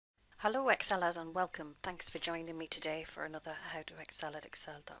Hello Excelers and welcome. Thanks for joining me today for another How to Excel at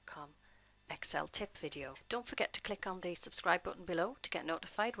Excel.com Excel tip video. Don't forget to click on the subscribe button below to get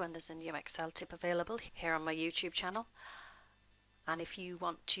notified when there's a new Excel tip available here on my YouTube channel. And if you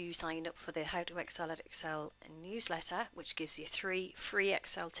want to sign up for the How to Excel at Excel newsletter, which gives you 3 free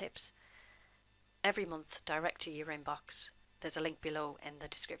Excel tips every month direct to your inbox, there's a link below in the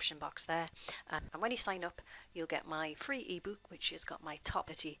description box there. And when you sign up, you'll get my free ebook, which has got my top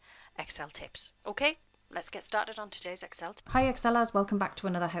 30 Excel tips. Okay, let's get started on today's Excel tip. Hi Excelers, welcome back to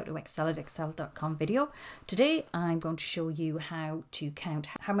another How to Excel at Excel.com video. Today I'm going to show you how to count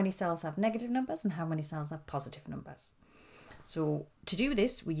how many cells have negative numbers and how many cells have positive numbers. So to do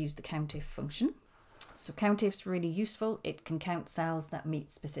this, we use the COUNTIF function. So COUNTIF is really useful. It can count cells that meet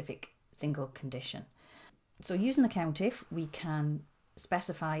specific single condition. So using the COUNTIF, we can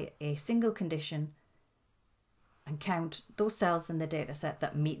specify a single condition and count those cells in the data set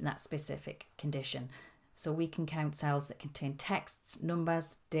that meet that specific condition. So we can count cells that contain texts,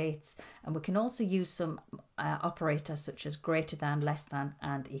 numbers, dates, and we can also use some operators such as greater than, less than,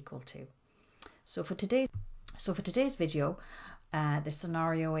 and equal to. So for today's video, the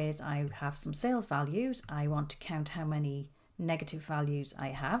scenario is I have some sales values. I want to count how many negative values I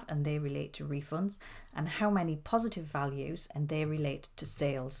have, and they relate to refunds, and how many positive values, and they relate to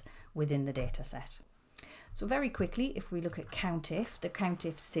sales within the data set. So very quickly, if we look at COUNTIF, the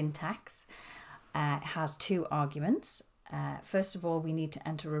COUNTIF syntax has 2 arguments. First of all, we need to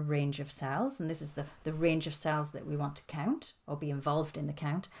enter a range of cells, and this is the range of cells that we want to count or be involved in the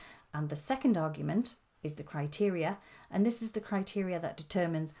count. And the second argument is the criteria, and this is the criteria that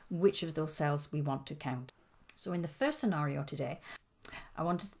determines which of those cells we want to count. So in the first scenario today, I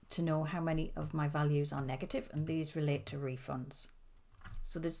want to know how many of my values are negative, and these relate to refunds.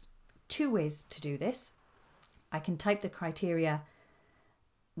 So there's 2 ways to do this. I can type the criteria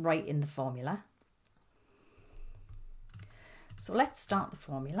right in the formula. So let's start the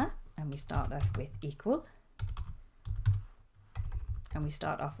formula, and we start off with equal. And we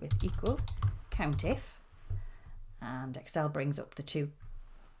start off with equal COUNTIF, and Excel brings up the 2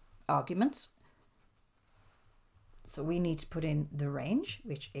 arguments. So we need to put in the range,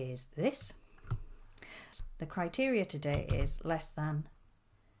 which is this. The criteria today is less than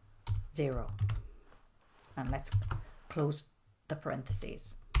 0. And let's close the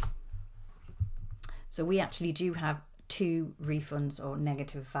parentheses. So we actually do have 2 refunds or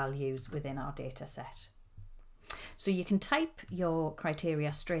negative values within our data set. So you can type your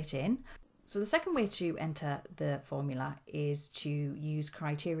criteria straight in. So the second way to enter the formula is to use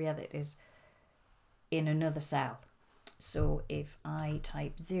criteria that is in another cell. So if I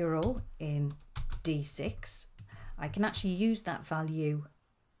type 0 in D6, I can actually use that value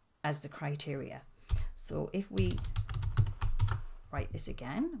as the criteria. So if we write this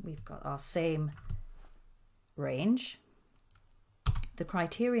again, we've got our same range. The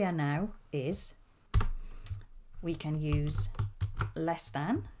criteria now is we can use less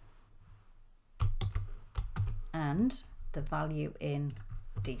than and the value in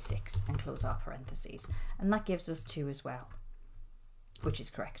D6 and close our parentheses, and that gives us 2 as well, which is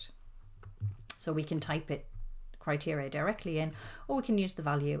correct. So we can type it criteria directly in, or we can use the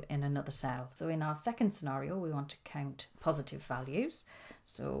value in another cell. So in our second scenario, we want to count positive values.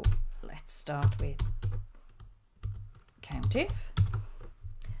 So let's start with COUNTIF.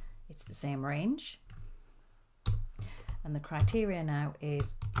 It's the same range, and the criteria now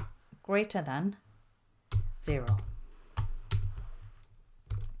is greater than 0.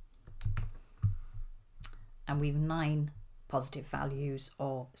 And we've 9 positive values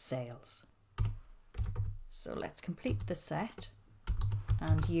or sales. So let's complete the set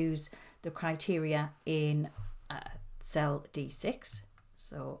and use the criteria in cell D6.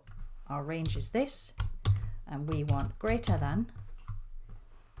 So our range is this, and we want greater than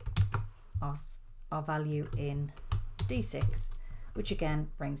our value in D6, which again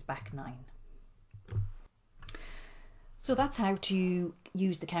brings back 9. So that's how to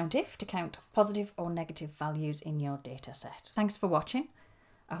use the COUNTIF to count positive or negative values in your data set. Thanks for watching.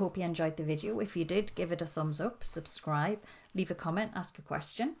 I hope you enjoyed the video. If you did, give it a thumbs up, subscribe, leave a comment, ask a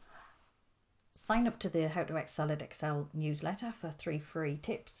question. Sign up to the How to Excel at Excel newsletter for 3 free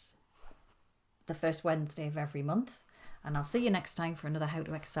tips the first Wednesday of every month. And I'll see you next time for another How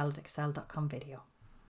to Excel at Excel.com video.